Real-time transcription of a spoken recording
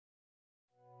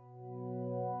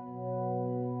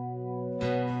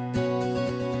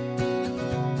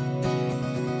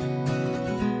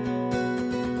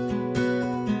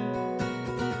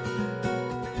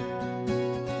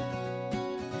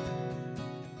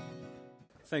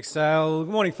Thanks, Dale.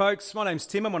 Good morning, folks. My name's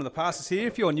Tim. I'm one of the pastors here.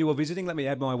 If you're new or visiting, let me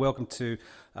add my welcome to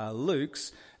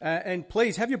Luke's. And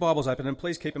please have your Bibles open, and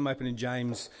please keep them open in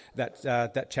James,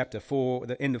 that chapter 4,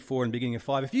 the end of 4 and beginning of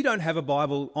 5. If you don't have a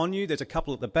Bible on you, there's a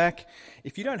couple at the back.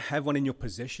 If you don't have one in your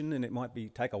possession, and it might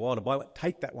take a while to buy it,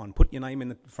 take that one. Put your name in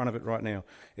the front of it right now.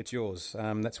 It's yours.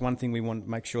 That's one thing we want to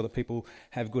make sure that people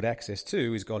have good access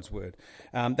to is God's Word.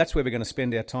 That's where we're going to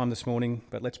spend our time this morning,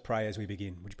 but let's pray as we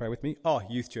begin. Would you pray with me? Oh,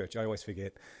 Youth Church. I always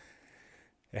forget.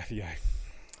 Off you go.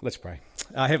 Let's pray.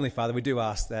 Heavenly Father, we do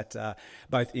ask that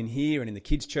both in here and in the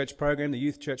kids' church program, the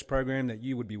youth church program, that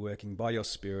you would be working by your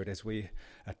Spirit as we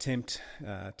attempt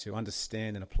to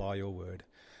understand and apply your word.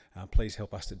 Please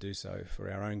help us to do so for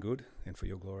our own good and for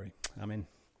your glory. Amen.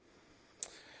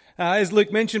 As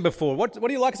Luke mentioned before, what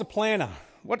do you like as a planner?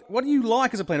 What do you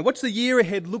like as a planner? What's the year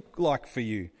ahead look like for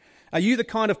you? Are you the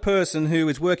kind of person who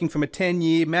is working from a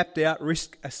 10-year mapped-out,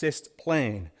 risk-assessed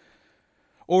plan?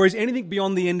 Or is anything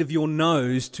beyond the end of your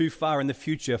nose too far in the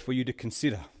future for you to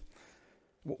consider?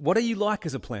 What are you like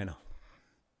as a planner?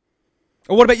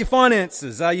 Or what about your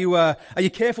finances? Are you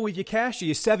careful with your cash? Are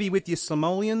you savvy with your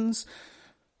simoleons?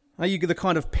 Are you the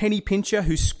kind of penny pincher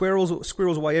who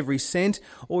squirrels away every cent?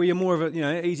 Or are you more of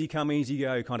a easy come, easy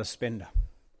go kind of spender?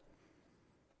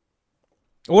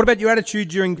 Or what about your attitude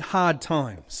during hard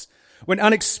times? When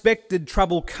unexpected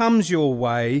trouble comes your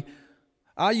way,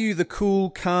 are you the cool,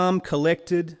 calm,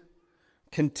 collected,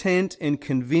 content and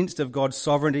convinced of God's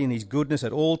sovereignty and his goodness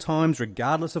at all times,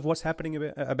 regardless of what's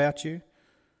happening about you?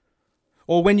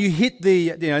 Or when you hit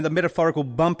the metaphorical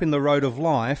bump in the road of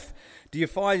life, do you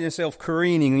find yourself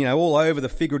careening all over the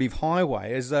figurative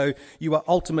highway as though you are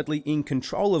ultimately in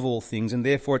control of all things and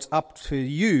therefore it's up to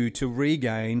you to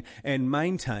regain and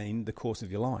maintain the course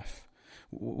of your life?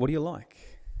 What do you like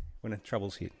when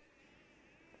troubles hit?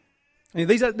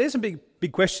 There's some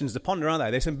big questions to ponder, aren't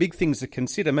they? There's some big things to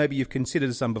consider. Maybe you've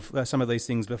considered some of these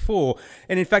things before.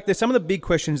 And in fact, there's some of the big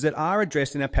questions that are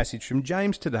addressed in our passage from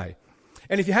James today.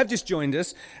 And if you have just joined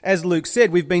us, as Luke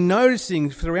said, we've been noticing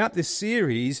throughout this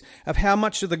series of how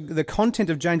much of the content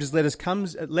of James's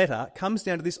letter comes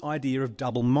down to this idea of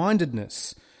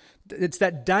double-mindedness. It's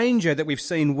that danger that we've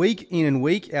seen week in and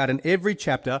week out in every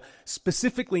chapter,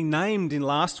 specifically named in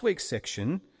last week's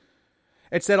section.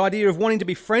 It's that idea of wanting to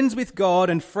be friends with God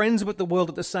and friends with the world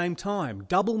at the same time.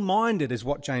 Double-minded is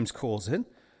what James calls it.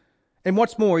 And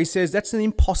what's more, he says that's an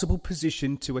impossible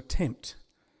position to attempt.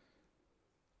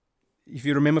 If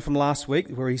you remember from last week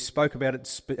where he spoke about it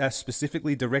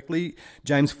specifically, directly,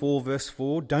 James 4 verse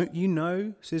 4, don't you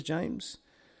know, says James,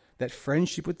 that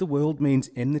friendship with the world means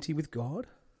enmity with God?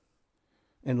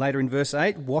 And later in verse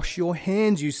 8, wash your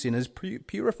hands, you sinners,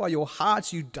 purify your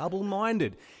hearts, you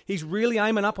double-minded. He's really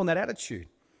aiming up on that attitude.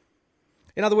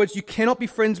 In other words, you cannot be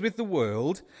friends with the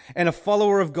world and a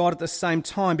follower of God at the same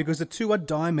time because the two are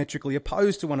diametrically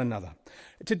opposed to one another.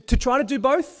 To try to do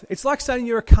both, it's like saying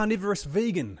you're a carnivorous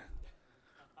vegan.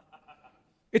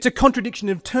 It's a contradiction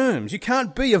of terms. You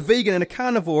can't be a vegan and a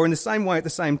carnivore in the same way at the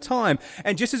same time.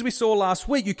 And just as we saw last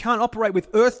week, you can't operate with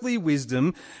earthly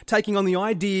wisdom, taking on the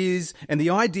ideas and the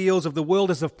ideals of the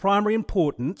world as of primary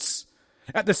importance,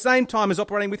 at the same time as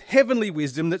operating with heavenly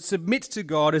wisdom that submits to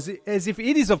God as if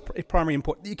it is of primary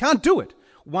importance. You can't do it.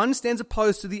 One stands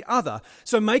opposed to the other.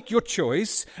 So make your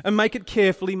choice and make it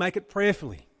carefully, make it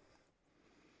prayerfully.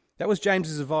 That was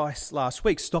James's advice last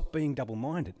week. Stop being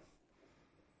double-minded.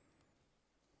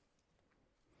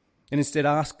 And instead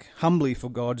ask humbly for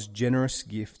God's generous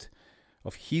gift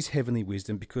of his heavenly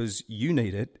wisdom because you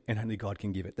need it and only God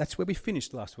can give it. That's where we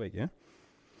finished last week, yeah?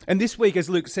 And this week, as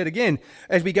Luke said again,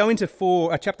 as we go into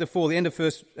chapter 4, the end of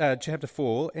chapter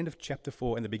 4,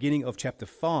 and the beginning of chapter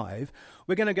 5,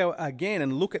 we're going to go again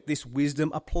and look at this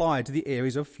wisdom applied to the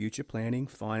areas of future planning,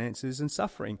 finances, and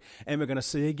suffering. And we're going to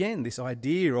see again this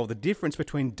idea of the difference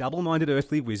between double-minded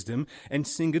earthly wisdom and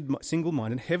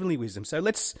single-minded heavenly wisdom. So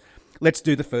let's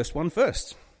do the first one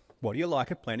first. What do you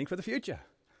like at planning for the future?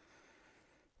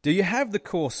 Do you have the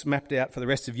course mapped out for the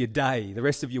rest of your day, the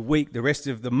rest of your week, the rest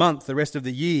of the month, the rest of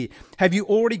the year? Have you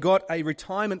already got a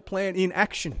retirement plan in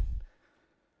action?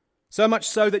 So much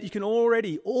so that you can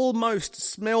already almost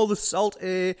smell the salt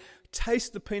air,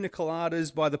 taste the pina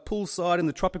coladas by the poolside in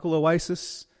the tropical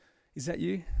oasis. Is that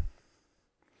you?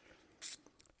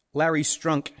 Larry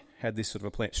Strunk had this sort of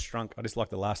a plan. Strunk, I just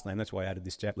like the last name, that's why I added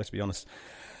this chap, let's be honest.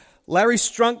 Larry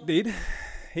Strunk did.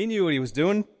 He knew what he was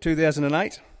doing,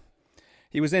 2008.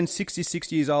 He was then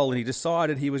 66 years old and he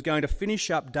decided he was going to finish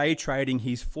up day trading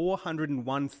his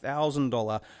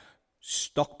 $401,000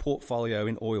 stock portfolio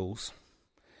in oils.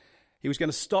 He was going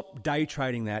to stop day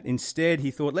trading that. Instead,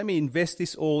 he thought, let me invest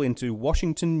this all into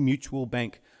Washington Mutual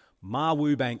Bank,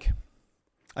 Mawu Bank.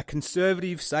 a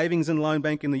conservative savings and loan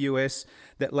bank in the US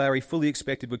that Larry fully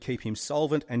expected would keep him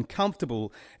solvent and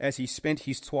comfortable as he spent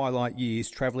his twilight years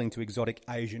travelling to exotic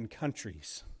Asian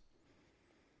countries.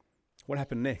 What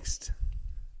happened next?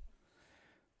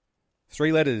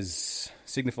 3 letters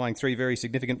signifying 3 very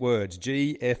significant words.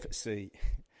 GFC.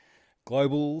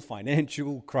 Global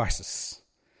Financial Crisis.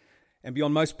 And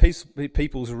beyond most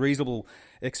people's reasonable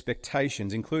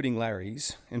expectations, including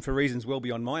Larry's, and for reasons well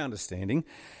beyond my understanding,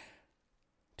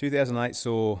 2008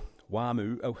 saw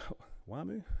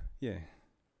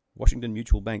Washington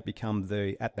Mutual Bank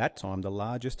become at that time, the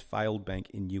largest failed bank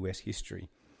in US history.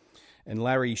 And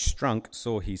Larry Strunk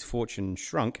saw his fortune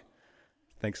shrunk.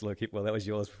 Thanks, Luke. Well, that was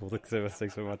yours before the service.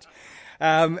 Thanks so much.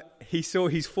 He saw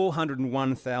his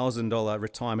 $401,000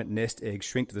 retirement nest egg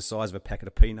shrink to the size of a packet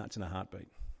of peanuts in a heartbeat.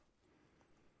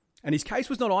 And his case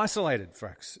was not isolated,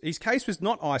 folks. His case was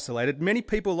not isolated. Many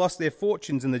people lost their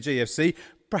fortunes in the GFC.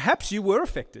 Perhaps you were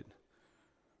affected.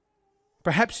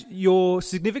 Perhaps your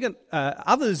significant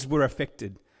others were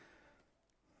affected.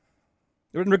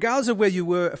 Regardless of whether you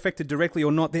were affected directly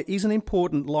or not, there is an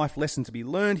important life lesson to be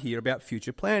learned here about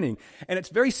future planning. And it's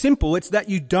very simple. It's that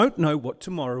you don't know what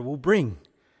tomorrow will bring.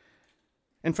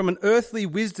 And from an earthly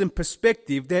wisdom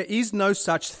perspective, there is no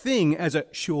such thing as a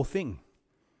sure thing.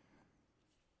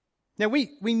 Now,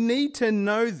 we need to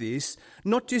know this,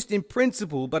 not just in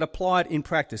principle, but applied in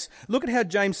practice. Look at how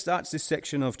James starts this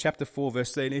section of chapter 4,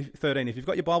 verse 13. If you've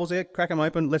got your Bibles there, crack them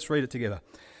open. Let's read it together.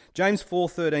 James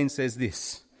 4:13 says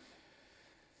this.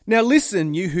 Now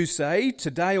listen, you who say,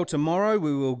 today or tomorrow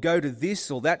we will go to this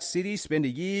or that city, spend a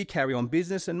year, carry on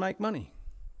business and make money.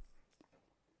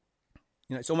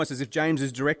 It's almost as if James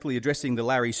is directly addressing the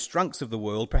Larry Strunks of the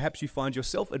world. Perhaps you find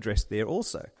yourself addressed there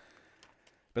also.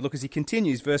 But look as he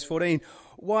continues, verse 14.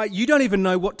 Why, you don't even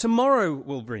know what tomorrow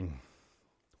will bring.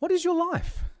 What is your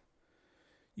life?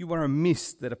 You are a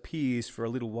mist that appears for a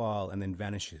little while and then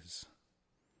vanishes.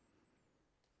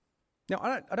 Now,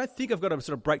 I don't think I've got to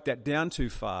sort of break that down too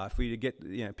far for you to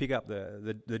get, pick up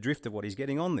the drift of what he's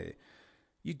getting on there.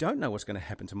 You don't know what's going to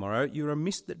happen tomorrow. You're a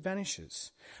mist that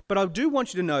vanishes. But I do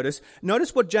want you to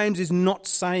notice what James is not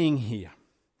saying here.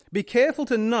 Be careful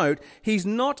to note he's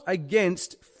not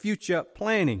against future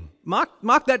planning. Mark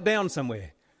that down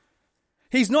somewhere.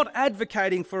 He's not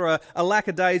advocating for a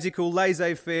lackadaisical,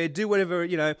 laissez-faire, do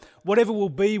whatever will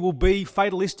be,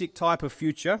 fatalistic type of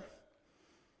future.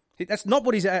 That's not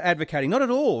what he's advocating, not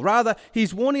at all. Rather,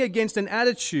 he's warning against an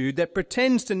attitude that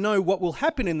pretends to know what will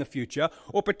happen in the future,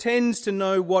 or pretends to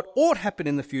know what ought happen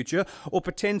in the future, or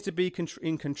pretends to be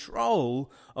in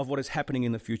control of what is happening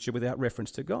in the future without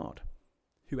reference to God,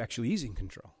 who actually is in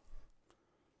control.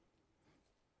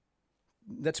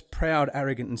 That's proud,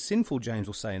 arrogant, and sinful, James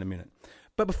will say in a minute.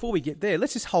 But before we get there,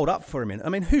 let's just hold up for a minute.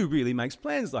 Who really makes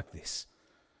plans like this?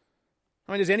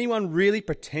 Does anyone really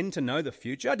pretend to know the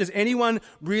future? Does anyone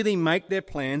really make their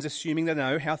plans assuming they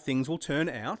know how things will turn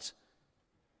out?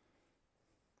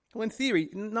 Well, in theory,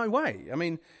 no way.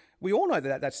 We all know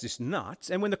that that's just nuts.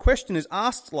 And when the question is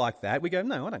asked like that, we go,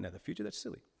 no, I don't know the future. That's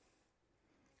silly.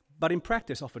 But in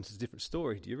practice, often it's a different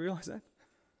story. Do you realise that?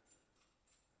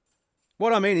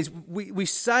 What I mean is we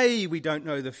say we don't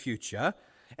know the future,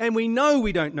 and we know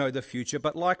we don't know the future,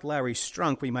 but like Larry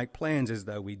Strunk, we make plans as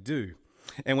though we do.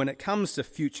 And when it comes to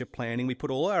future planning, we put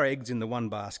all our eggs in the one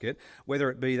basket, whether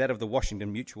it be that of the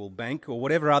Washington Mutual Bank or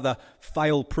whatever other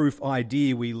fail-proof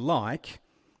idea we like.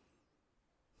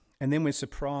 And then we're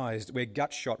surprised, we're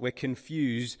gut-shot, we're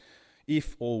confused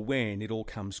if or when it all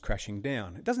comes crashing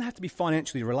down. It doesn't have to be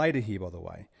financially related here, by the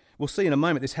way. We'll see in a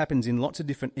moment this happens in lots of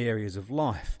different areas of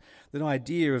life. That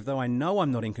idea of, though I know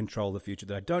I'm not in control of the future,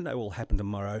 that I don't know what will happen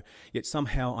tomorrow, yet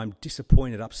somehow I'm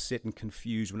disappointed, upset and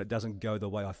confused when it doesn't go the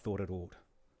way I thought it ought.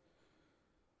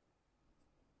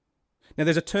 Now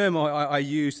there's a term I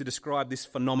use to describe this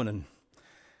phenomenon.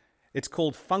 It's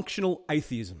called functional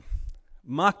atheism.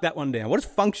 Mark that one down. What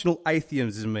does functional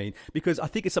atheism mean? Because I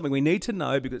think it's something we need to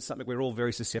know, because it's something we're all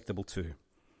very susceptible to.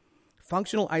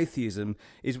 Functional atheism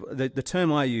is the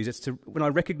term I use. It's when I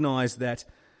recognise that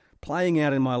playing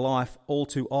out in my life all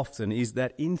too often is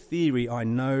that in theory I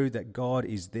know that God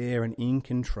is there and in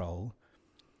control,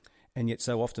 and yet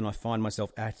so often I find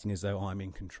myself acting as though I'm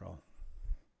in control.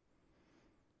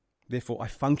 Therefore I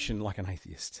function like an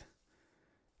atheist,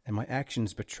 and my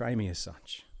actions betray me as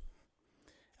such.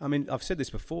 I've said this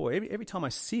before, every time I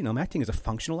sin I'm acting as a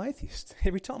functional atheist.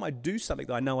 Every time I do something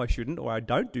that I know I shouldn't, or I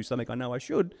don't do something I know I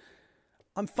should,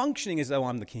 I'm functioning as though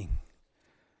I'm the king.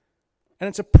 And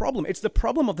it's a problem. It's the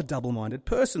problem of the double-minded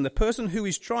person, the person who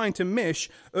is trying to mesh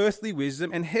earthly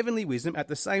wisdom and heavenly wisdom at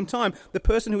the same time, the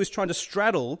person who is trying to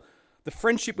straddle the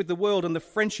friendship with the world and the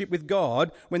friendship with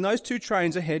God, when those two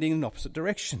trains are heading in opposite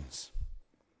directions.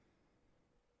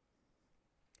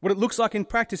 What it looks like in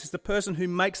practice is the person who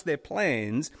makes their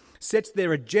plans, sets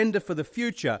their agenda for the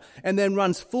future, and then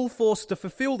runs full force to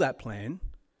fulfill that plan.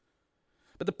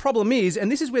 But the problem is,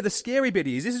 and this is where the scary bit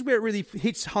is, this is where it really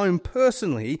hits home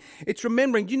personally, it's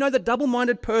remembering, do you know the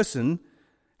double-minded person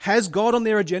has God on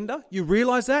their agenda? You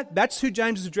realise that? That's who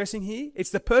James is addressing here. It's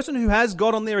the person who has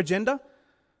God on their agenda.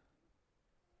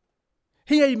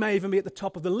 He may even be at the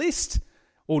top of the list,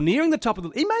 or nearing the top of the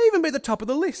list. He may even be at the top of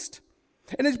the list.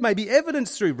 And it may be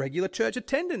evidenced through regular church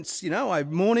attendance. I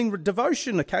morning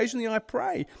devotion, occasionally I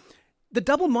pray. The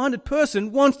double-minded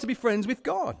person wants to be friends with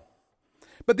God.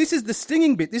 But this is the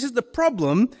stinging bit. This is the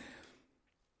problem.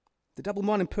 The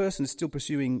double-minded person is still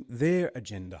pursuing their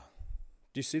agenda.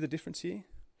 Do you see the difference here?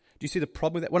 Do you see the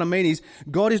problem with that? What I mean is,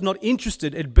 God is not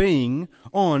interested in being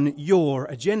on your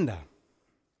agenda.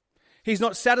 He's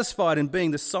not satisfied in being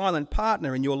the silent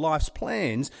partner in your life's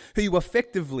plans who you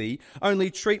effectively only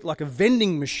treat like a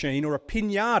vending machine or a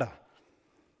piñata.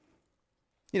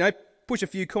 Push a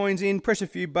few coins in, press a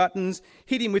few buttons,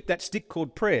 hit him with that stick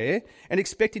called prayer, and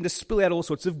expect him to spill out all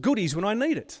sorts of goodies when I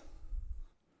need it.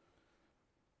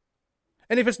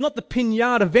 And if it's not the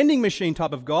piñata vending machine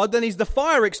type of God, then he's the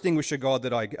fire extinguisher God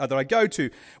that I go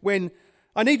to when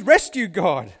I need rescue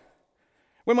God.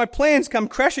 When my plans come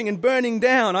crashing and burning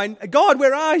down, God,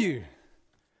 where are you?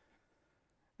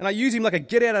 And I use him like a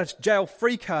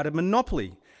get-out-of-jail-free card at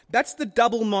Monopoly. That's the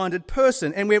double-minded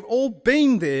person, and we've all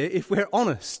been there if we're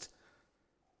honest.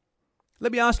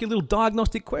 Let me ask you a little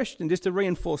diagnostic question just to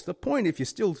reinforce the point if you're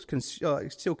still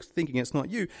thinking it's not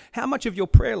you. How much of your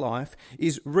prayer life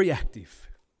is reactive?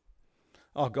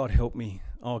 Oh, God, help me.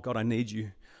 Oh, God, I need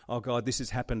you. Oh, God, this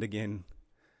has happened again.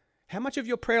 How much of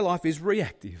your prayer life is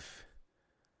reactive?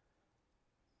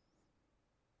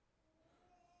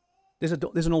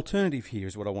 There's an alternative here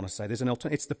is what I want to say.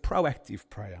 It's the proactive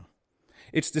prayer.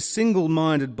 It's the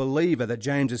single-minded believer that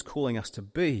James is calling us to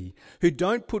be, who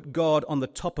don't put God on the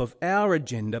top of our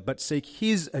agenda, but seek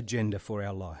his agenda for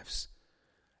our lives.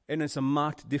 And it's a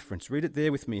marked difference. Read it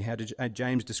there with me, how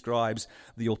James describes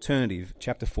the alternative,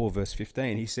 chapter 4, verse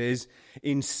 15. He says,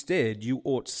 instead you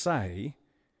ought say,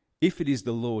 if it is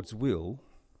the Lord's will,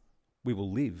 we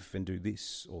will live and do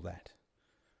this or that.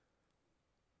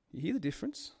 You hear the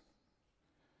difference?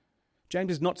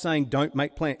 James is not saying don't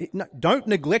make plans. No, don't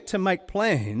neglect to make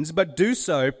plans, but do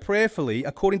so prayerfully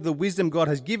according to the wisdom God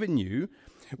has given you,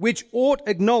 which ought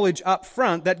acknowledge up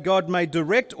front that God may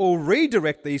direct or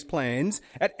redirect these plans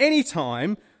at any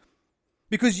time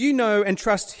because you know and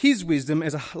trust his wisdom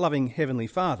as a loving heavenly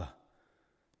Father.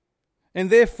 And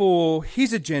therefore,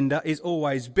 his agenda is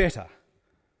always better.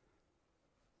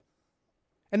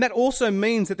 And that also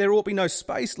means that there ought to be no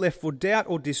space left for doubt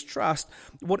or distrust,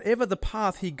 whatever the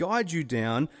path he guides you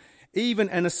down, even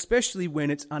and especially when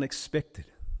it's unexpected.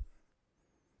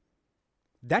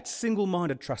 That's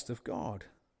single-minded trust of God.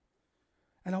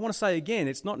 And I want to say again,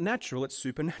 it's not natural, it's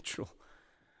supernatural.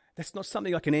 That's not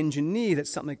something I can engineer,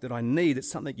 that's something that I need, it's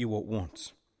something you ought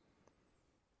want.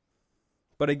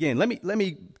 But again, let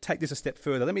me take this a step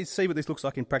further. Let me see what this looks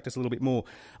like in practice a little bit more.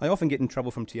 I often get in trouble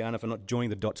from Tiana for not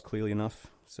joining the dots clearly enough.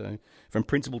 So from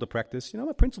principle to practice, I'm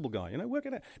a principle guy, work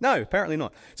it out. No, apparently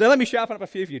not. So let me sharpen up a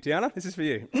few for you, Tiana. This is for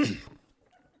you.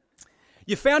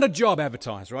 You found a job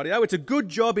advertised, right? It's a good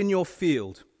job in your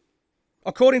field.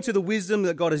 According to the wisdom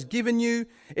that God has given you,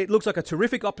 it looks like a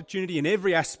terrific opportunity in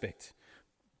every aspect.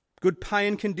 Good pay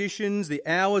and conditions, the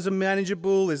hours are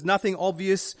manageable, there's nothing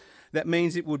obvious that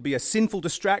means it would be a sinful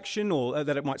distraction or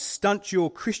that it might stunt your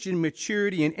Christian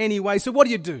maturity in any way. So what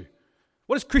do?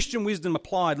 What does Christian wisdom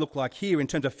applied look like here in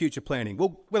terms of future planning?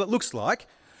 Well, it looks like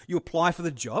you apply for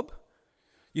the job,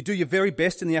 you do your very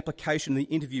best in the application of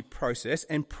the interview process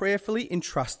and prayerfully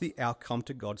entrust the outcome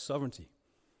to God's sovereignty.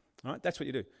 All right, that's what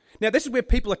you do. Now, this is where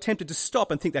people are tempted to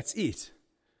stop and think that's it.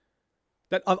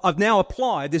 That I've now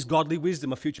applied this godly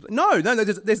wisdom of future. No,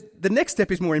 the next step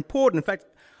is more important. In fact,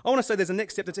 I want to say there's a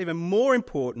next step that's even more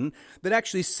important that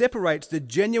actually separates the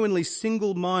genuinely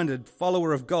single-minded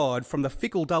follower of God from the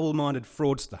fickle, double-minded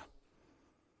fraudster.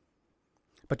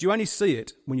 But you only see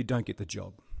it when you don't get the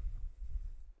job.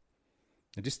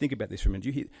 Now just think about this for a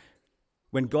minute.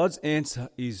 When God's answer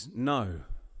is no,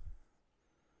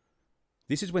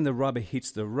 this is when the rubber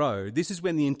hits the road. This is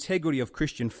when the integrity of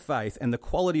Christian faith and the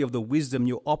quality of the wisdom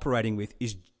you're operating with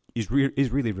is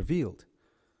really revealed.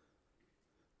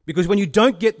 Because when you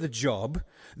don't get the job,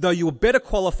 though you're better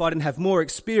qualified and have more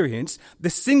experience, the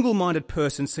single-minded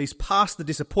person sees past the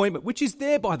disappointment, which is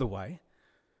there, by the way,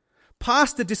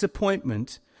 past the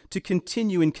disappointment to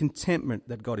continue in contentment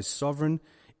that God is sovereign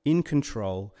in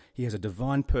control, he has a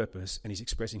divine purpose, and he's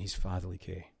expressing his fatherly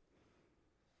care.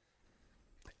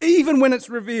 Even when it's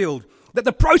revealed that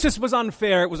the process was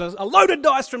unfair, it was a loaded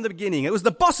dice from the beginning, it was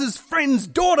the boss's friend's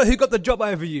daughter who got the job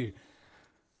over you.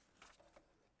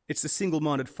 It's the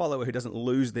single-minded follower who doesn't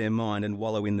lose their mind and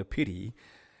wallow in the pity,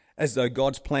 as though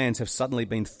God's plans have suddenly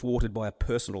been thwarted by a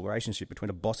personal relationship between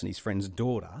a boss and his friend's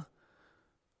daughter.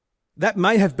 That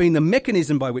may have been the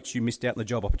mechanism by which you missed out on the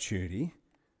job opportunity,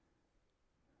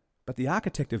 but the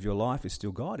architect of your life is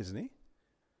still God, isn't he?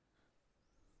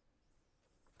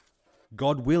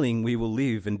 God willing, we will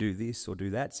live and do this or do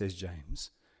that, says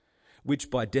James, which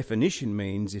by definition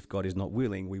means if God is not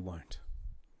willing, we won't.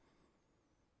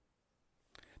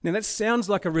 Now that sounds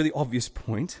like a really obvious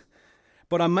point,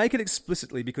 but I make it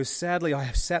explicitly because sadly I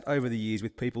have sat over the years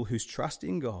with people whose trust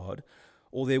in God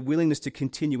or their willingness to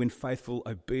continue in faithful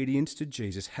obedience to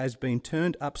Jesus has been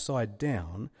turned upside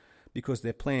down because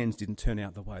their plans didn't turn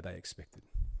out the way they expected.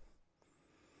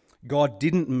 God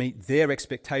didn't meet their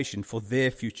expectation for their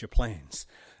future plans.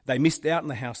 They missed out on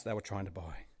the house they were trying to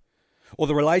buy. Or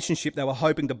the relationship they were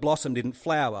hoping to blossom didn't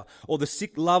flower. Or the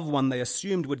sick loved one they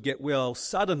assumed would get well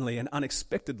suddenly and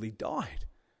unexpectedly died.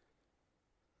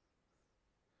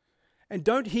 And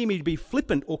don't hear me be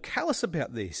flippant or callous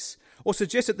about this, or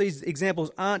suggest that these examples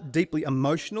aren't deeply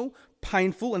emotional,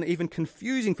 painful, and even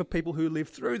confusing for people who live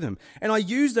through them. And I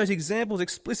use those examples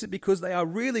explicit because they are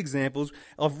real examples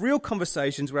of real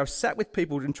conversations where I've sat with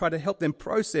people and tried to help them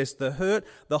process the hurt,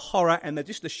 the horror, and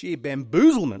just the sheer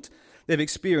bamboozlement they've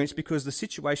experienced because the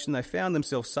situation they found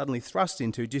themselves suddenly thrust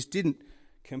into just didn't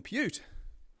compute.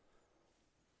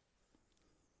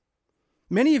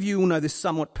 Many of you will know this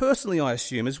somewhat personally, I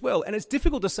assume, as well, and it's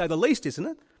difficult to say the least, isn't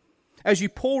it? As you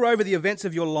pore over the events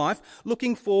of your life,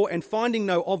 looking for and finding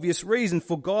no obvious reason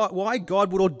for why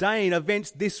God would ordain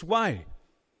events this way.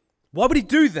 Why would he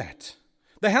do that?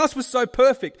 The house was so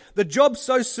perfect, the job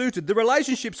so suited, the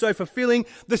relationship so fulfilling,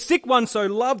 the sick one so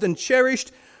loved and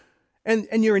cherished,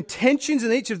 and your intentions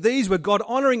in each of these were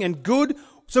God-honouring and good.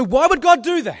 So why would God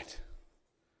do that?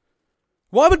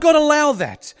 Why would God allow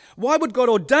that? Why would God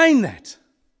ordain that?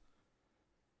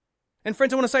 And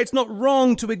friends, I want to say it's not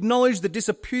wrong to acknowledge the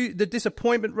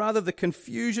disappointment, the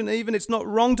confusion even. It's not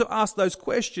wrong to ask those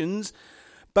questions,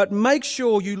 but make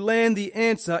sure you land the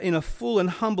answer in a full and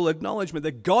humble acknowledgement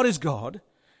that God is God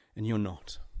and you're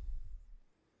not.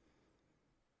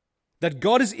 That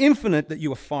God is infinite, that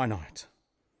you are finite.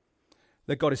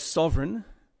 That God is sovereign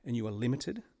and you are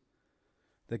limited.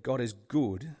 That God is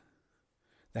good,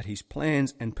 that his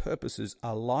plans and purposes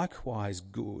are likewise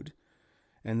good,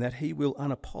 and that he will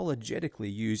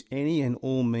unapologetically use any and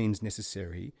all means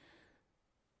necessary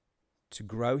to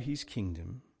grow his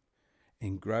kingdom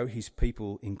and grow his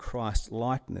people in Christ's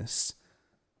likeness,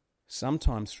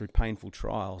 sometimes through painful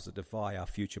trials that defy our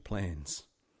future plans.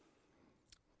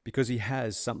 Because he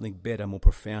has something better, more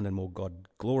profound and more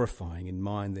God-glorifying in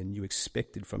mind than you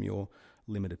expected from your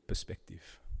limited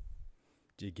perspective.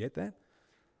 Do you get that?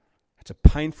 It's a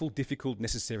painful, difficult,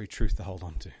 necessary truth to hold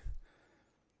on to.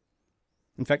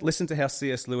 In fact, listen to how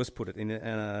C.S. Lewis put it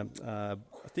I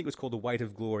think it was called The Weight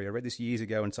of Glory. I read this years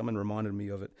ago and someone reminded me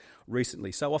of it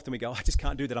recently. So often we go, I just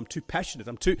can't do that, I'm too passionate,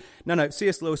 No,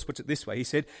 C.S. Lewis puts it this way. He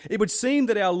said, it would seem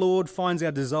that our Lord finds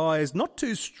our desires not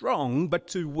too strong, but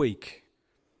too weak.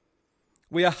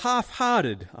 We are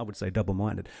half-hearted, I would say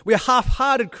double-minded. We are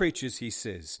half-hearted creatures, he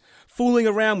says, fooling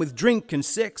around with drink and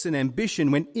sex and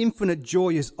ambition when infinite joy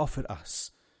is offered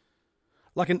us.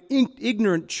 Like an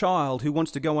ignorant child who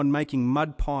wants to go on making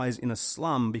mud pies in a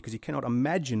slum because he cannot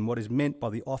imagine what is meant by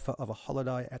the offer of a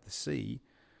holiday at the sea,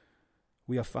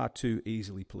 we are far too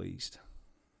easily pleased.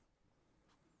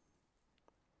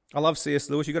 I love C.S.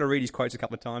 Lewis. You've got to read his quotes a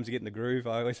couple of times to get in the groove.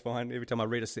 I always find every time I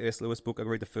read a C.S. Lewis book, I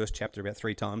read the first chapter about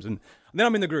 3 times and then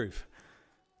I'm in the groove.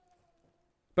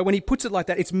 But when he puts it like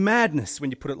that, it's madness when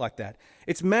you put it like that.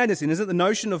 It's madness, isn't it? The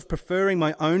notion of preferring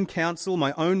my own counsel,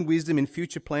 my own wisdom in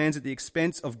future plans at the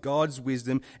expense of God's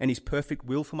wisdom and his perfect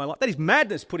will for my life. That is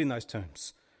madness put in those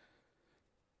terms.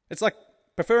 It's like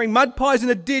preferring mud pies in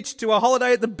a ditch to a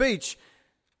holiday at the beach.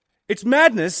 It's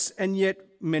madness, and yet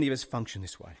many of us function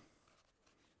this way.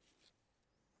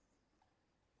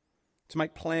 To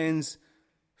make plans,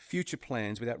 future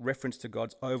plans, without reference to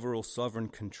God's overall sovereign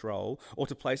control, or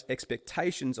to place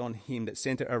expectations on him that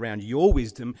centre around your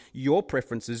wisdom, your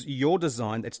preferences, your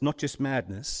design, that's not just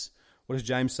madness. What does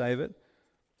James say of it?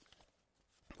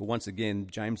 Well, once again,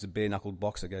 James, the bare-knuckled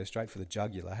boxer, goes straight for the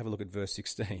jugular. Have a look at verse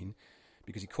 16,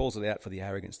 because he calls it out for the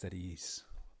arrogance that he is.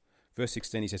 Verse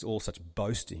 16, he says, all such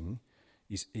boasting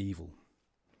is evil.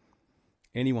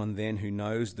 Anyone then who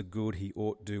knows the good he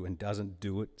ought do and doesn't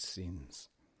do it sins.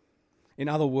 In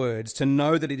other words, to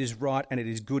know that it is right and it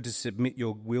is good to submit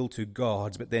your will to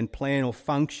God's, but then plan or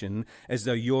function as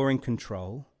though you're in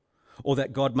control, or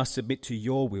that God must submit to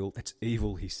your will, that's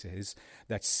evil, he says.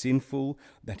 That's sinful,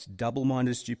 that's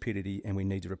double-minded stupidity, and we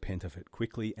need to repent of it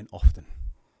quickly and often.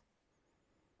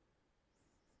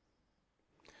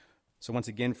 So once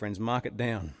again, friends, mark it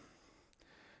down.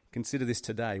 Consider this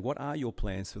today. What are your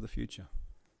plans for the future?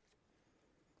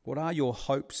 What are your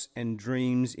hopes and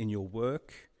dreams in your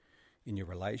work, in your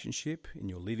relationship, in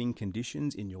your living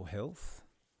conditions, in your health?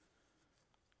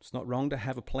 It's not wrong to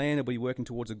have a plan and be working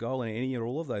towards a goal in any or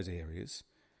all of those areas.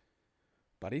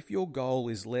 But if your goal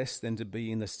is less than to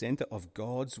be in the centre of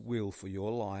God's will for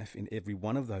your life in every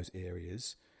one of those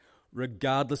areas,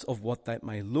 regardless of what that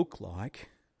may look like,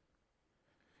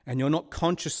 and you're not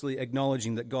consciously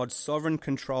acknowledging that God's sovereign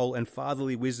control and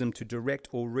fatherly wisdom to direct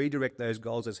or redirect those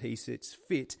goals as he sees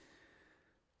fit,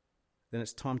 then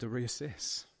it's time to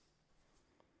reassess.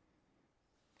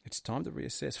 It's time to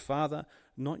reassess. Father,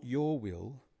 not your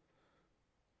will.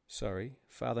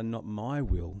 Father, not my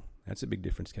will. That's a big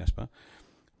difference, Casper.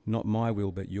 Not my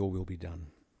will, but your will be done.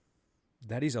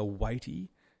 That is a weighty,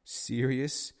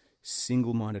 serious,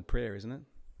 single-minded prayer, isn't it?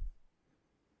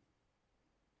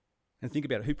 And think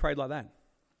about it. Who prayed like that?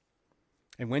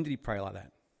 And when did he pray like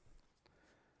that?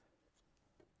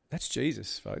 That's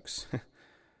Jesus, folks.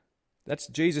 That's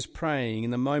Jesus praying in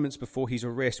the moments before his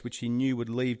arrest, which he knew would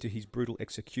lead to his brutal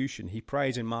execution. He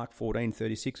prays in Mark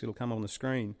 14:36. It'll come on the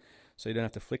screen, so you don't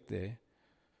have to flick there.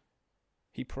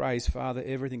 He prays, Father,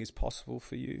 everything is possible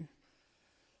for you.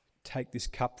 Take this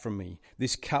cup from me.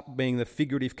 This cup being the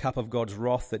figurative cup of God's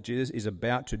wrath that Jesus is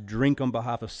about to drink on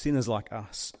behalf of sinners like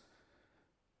us.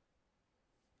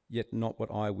 Yet not what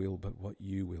I will, but what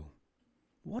you will.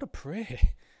 What a prayer.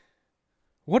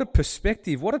 What a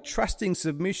perspective. What a trusting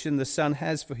submission the Son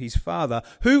has for his Father,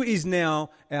 who is now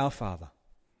our Father.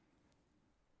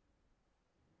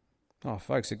 Oh,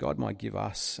 folks, that God might give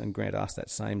us and grant us that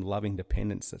same loving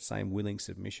dependence, that same willing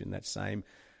submission, that same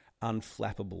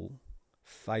unflappable,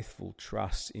 faithful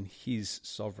trust in his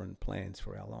sovereign plans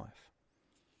for our life.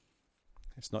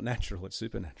 It's not natural, it's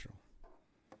supernatural.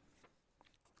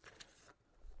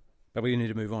 But we need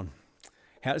to move on.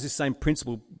 How does this same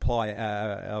principle apply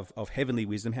of heavenly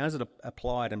wisdom? How is it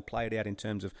applied and played out in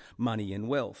terms of money and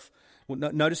wealth?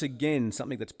 Well, notice again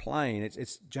something that's plain.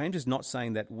 James is not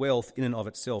saying that wealth in and of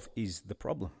itself is the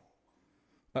problem,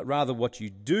 but rather what you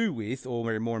do with,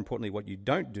 or more importantly, what you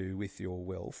don't do with your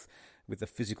wealth, with the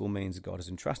physical means God has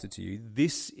entrusted to you.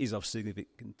 This is of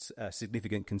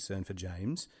significant concern for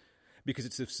James, because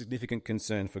it's of significant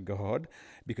concern for God,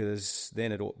 because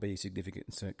then it ought to be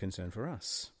significant concern for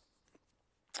us.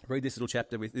 Read this little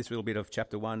chapter with this little bit of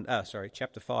chapter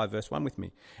 5, verse 1 with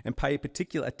me, and pay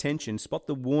particular attention. Spot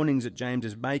the warnings that James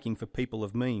is making for people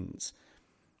of means,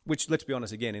 which, let's be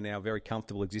honest, again, in our very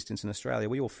comfortable existence in Australia,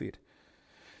 we all fit.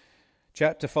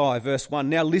 Chapter 5, verse 1.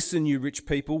 Now listen, you rich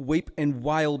people, weep and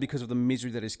wail because of the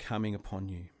misery that is coming upon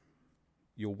you.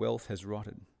 Your wealth has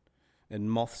rotted, and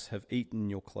moths have eaten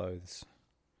your clothes.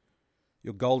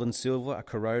 Your gold and silver are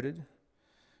corroded.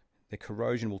 Their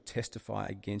corrosion will testify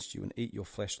against you and eat your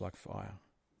flesh like fire.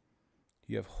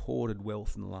 You have hoarded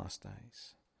wealth in the last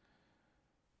days.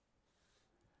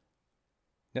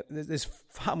 Now, there's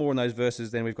far more in those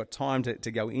verses than we've got time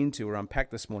to go into or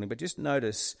unpack this morning, but just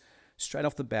notice straight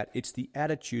off the bat, it's the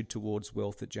attitude towards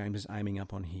wealth that James is aiming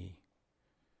up on here.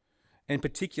 In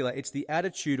particular, it's the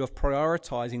attitude of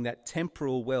prioritizing that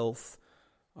temporal wealth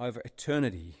over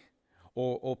eternity,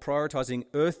 or prioritizing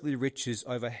earthly riches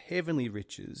over heavenly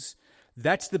riches.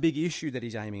 That's the big issue that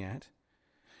he's aiming at.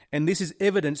 And this is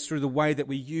evidenced through the way that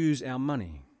we use our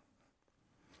money.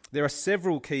 There are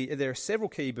several key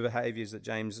behaviours that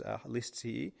James lists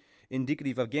here,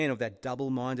 indicative again of that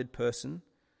double-minded person,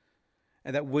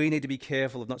 and that we need to be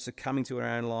careful of not succumbing to our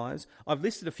own lives. I've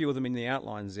listed a few of them in the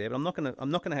outlines there, but I'm not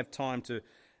going to have time to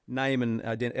name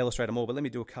and illustrate them all. But let me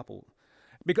do a couple.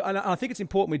 And I think it's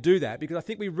important we do that, because I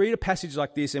think we read a passage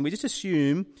like this and we just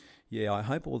assume, I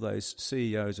hope all those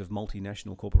CEOs of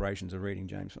multinational corporations are reading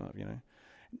James 5,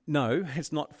 No,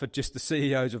 it's not for just the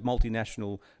CEOs of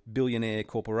multinational billionaire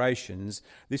corporations.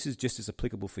 This is just as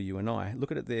applicable for you and I.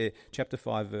 Look at it there, chapter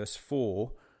 5, verse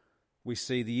 4. We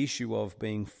see the issue of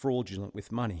being fraudulent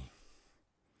with money.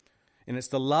 And it's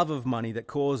the love of money that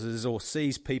causes or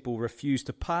sees people refuse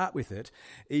to part with it,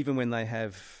 even when they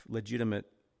have legitimate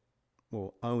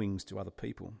owings to other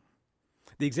people.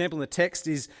 The example in the text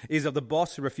is of the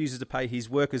boss who refuses to pay his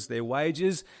workers their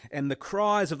wages, and the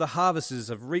cries of the harvesters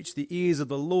have reached the ears of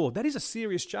the Lord. That is a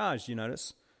serious charge, you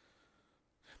notice.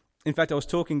 In fact, I was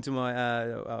talking to my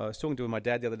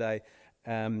dad the other day,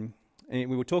 And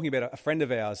we were talking about a friend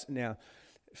of ours. Now,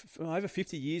 over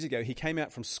 50 years ago, he came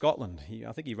out from Scotland.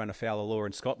 I think he ran afoul of law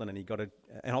in Scotland, and he got an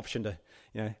option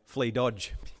to flee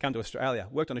Dodge, come to Australia.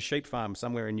 Worked on a sheep farm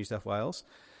somewhere in New South Wales,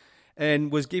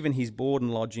 and was given his board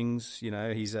and lodgings,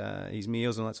 his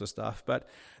meals and all that sort of stuff. But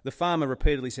the farmer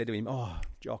repeatedly said to him, "Oh,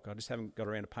 Jock, I just haven't got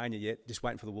around to paying you yet. Just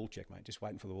waiting for the wool check, mate. Just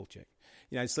waiting for the wool check."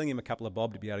 Sling him a couple of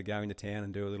bob to be able to go into town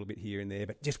and do a little bit here and there,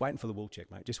 but just waiting for the wool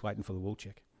check, mate. Just waiting for the wool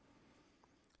check.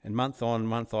 And month on,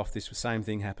 month off, this same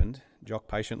thing happened. Jock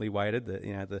patiently waited,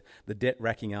 the debt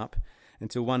racking up,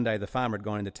 until one day the farmer had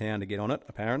gone into town to get on it,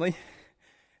 apparently.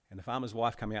 And the farmer's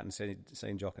wife came out and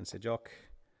seen Jock and said, "Jock,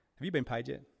 have you been paid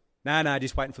yet?" No,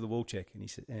 just waiting for the wool check.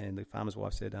 And the farmer's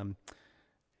wife said,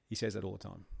 he says that all the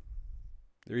time.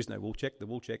 There is no wool check. The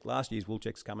wool check, last year's wool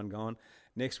check's come and gone.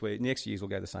 Next year's will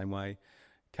go the same way.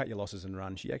 Cut your losses and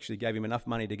run. She actually gave him enough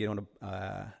money to get on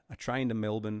a train to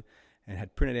Melbourne, and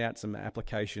had printed out some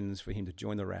applications for him to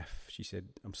join the RAF. She said,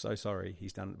 "I'm so sorry,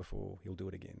 he's done it before, he'll do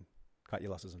it again. Cut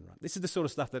your losses and run." This is the sort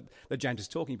of stuff that James is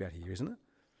talking about here, isn't it?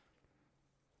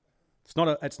 It's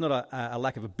not a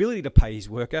lack of ability to pay his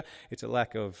worker, it's a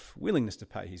lack of willingness to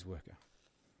pay his worker.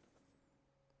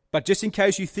 But just in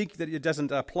case you think that it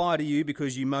doesn't apply to you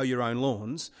because you mow your own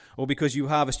lawns, or because you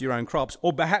harvest your own crops,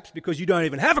 or perhaps because you don't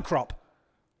even have a crop,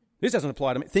 this doesn't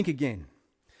apply to me, think again.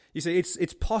 You see,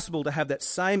 it's possible to have that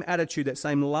same attitude, that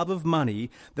same love of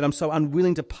money, that I'm so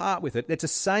unwilling to part with it. That's the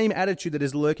same attitude that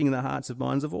is lurking in the hearts and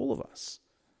minds of all of us.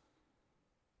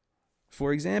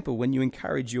 For example, when you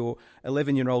encourage your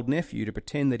 11-year-old nephew to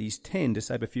pretend that he's 10 to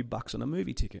save a few bucks on a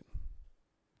movie ticket,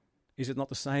 is it not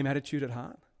the same attitude at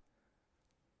heart?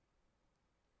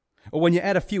 Or when you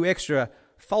add a few extra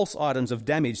false items of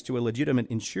damage to a legitimate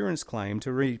insurance claim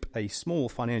to reap a small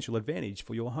financial advantage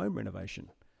for your home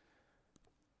renovation.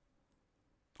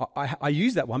 I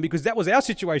use that one because that was our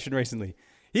situation recently.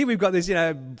 Here we've got this,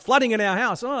 flooding in our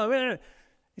house. Oh, man,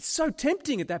 it's so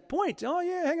tempting at that point. Oh,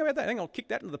 yeah, hang on about that. Hang on, I'll kick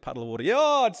that into the puddle of water.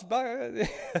 Oh, it's...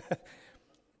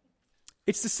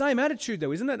 It's the same attitude,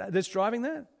 though, isn't it, that's driving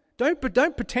that? Don't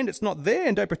pretend it's not there,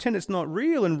 and don't pretend it's not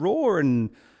real and raw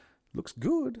and looks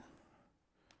good.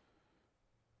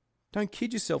 Don't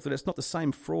kid yourself that it's not the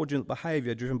same fraudulent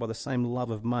behaviour driven by the same love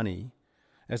of money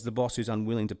as the boss who's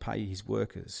unwilling to pay his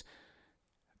workers.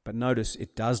 But notice,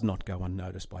 it does not go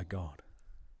unnoticed by God.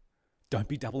 Don't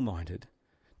be double-minded.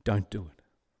 Don't do it.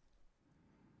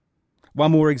 One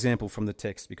more example from the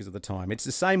text because of the time. It's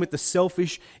the same with the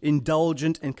selfish,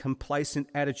 indulgent and complacent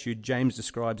attitude James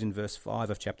describes in verse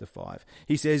 5 of chapter 5.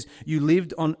 He says, "You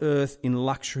lived on earth in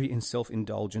luxury and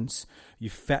self-indulgence. You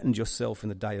fattened yourself in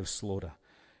the day of slaughter."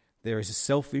 There is a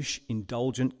selfish,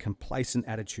 indulgent, complacent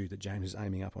attitude that James is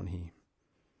aiming up on here.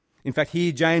 In fact,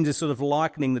 here James is sort of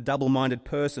likening the double-minded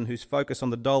person who's focused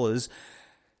on the dollars.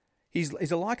 He's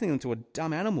likening them to a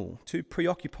dumb animal, too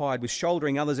preoccupied with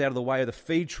shouldering others out of the way of the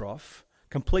feed trough,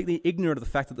 completely ignorant of the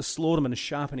fact that the slaughterman is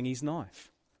sharpening his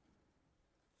knife.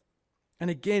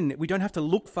 And again, we don't have to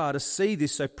look far to see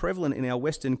this so prevalent in our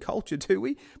Western culture, do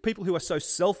we? People who are so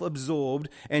self-absorbed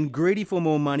and greedy for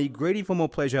more money, greedy for more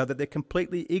pleasure, that they're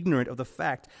completely ignorant of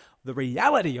the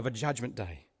reality of a judgment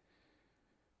day,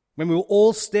 when we will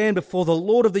all stand before the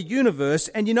Lord of the universe,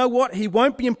 and you know what? He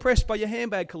won't be impressed by your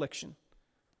handbag collection,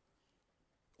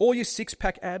 or your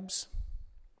six-pack abs,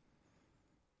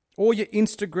 or your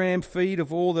Instagram feed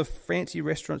of all the fancy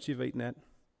restaurants you've eaten at.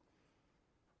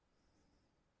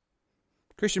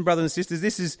 Christian brothers and sisters,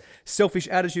 this is selfish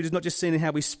attitude is not just seen in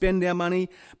how we spend our money,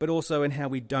 but also in how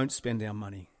we don't spend our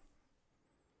money.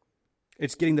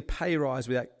 It's getting the pay rise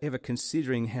without ever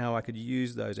considering how I could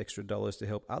use those extra dollars to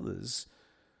help others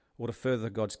or to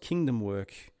further God's kingdom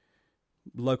work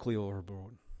locally or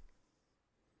abroad.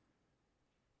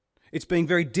 It's being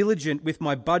very diligent with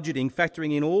my budgeting,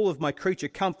 factoring in all of my creature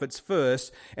comforts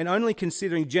first and only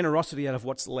considering generosity out of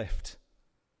what's left.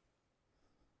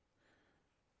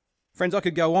 Friends, I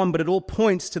could go on, but it all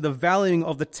points to the valuing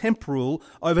of the temporal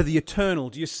over the eternal.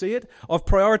 Do you see it? Of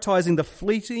prioritizing the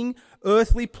fleeting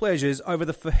earthly pleasures over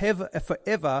the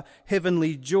forever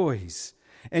heavenly joys.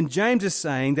 And James is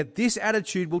saying that this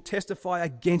attitude will testify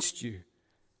against you.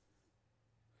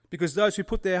 Because those who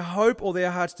put their hope or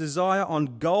their heart's desire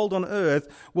on gold on earth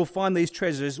will find these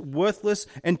treasures worthless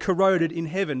and corroded in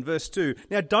heaven. Verse 2.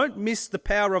 Now don't miss the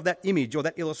power of that image or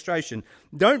that illustration.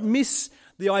 Don't miss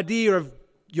the idea of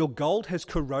your gold has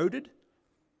corroded.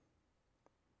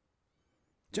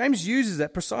 James uses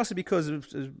that precisely because,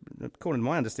 according to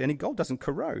my understanding, gold doesn't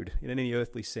corrode in any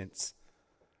earthly sense.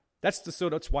 That's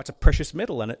why it's a precious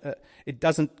metal, and it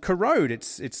doesn't corrode.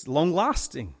 It's long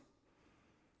lasting.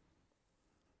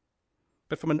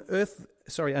 But from an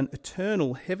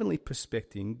eternal heavenly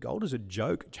perspective, gold is a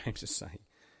joke, James is saying.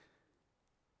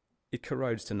 It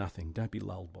corrodes to nothing. Don't be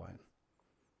lulled by it.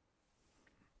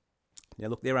 Now,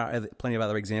 look, there are plenty of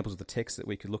other examples of the text that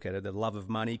we could look at. The love of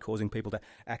money causing people to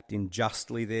act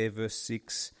unjustly there, verse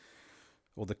 6,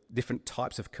 or the different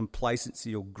types of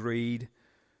complacency or greed.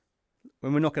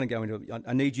 When we're not going to go into it,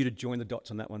 I need you to join the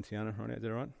dots on that one, Tiana. Right? Is that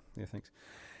all right? Yeah, thanks.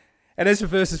 And as for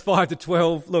verses 5 to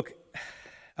 12, look,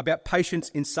 about patience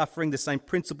in suffering, the same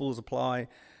principles apply,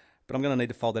 but I'm going to need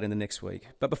to fold that in the next week.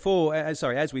 But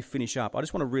as we finish up, I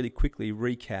just want to really quickly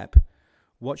recap,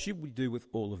 what should we do with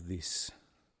all of this?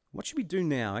 What should we do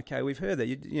now? Okay, we've heard that.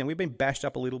 We've been bashed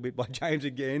up a little bit by James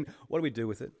again. What do we do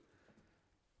with it?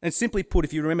 And simply put,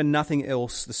 if you remember nothing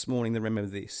else this morning, then remember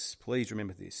this. Please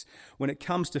remember this. When it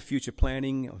comes to future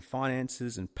planning and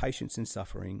finances and patience in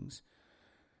sufferings,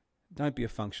 don't be a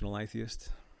functional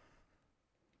atheist.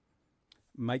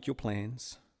 Make your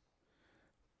plans,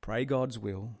 pray God's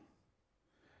will,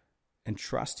 and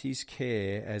trust his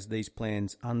care as these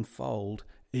plans unfold,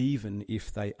 even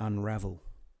if they unravel.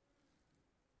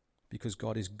 Because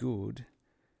God is good,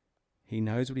 he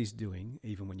knows what he's doing,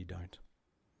 even when you don't.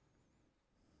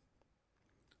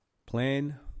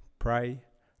 Plan, pray,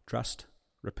 trust,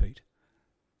 repeat.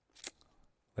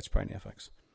 Let's pray now, folks.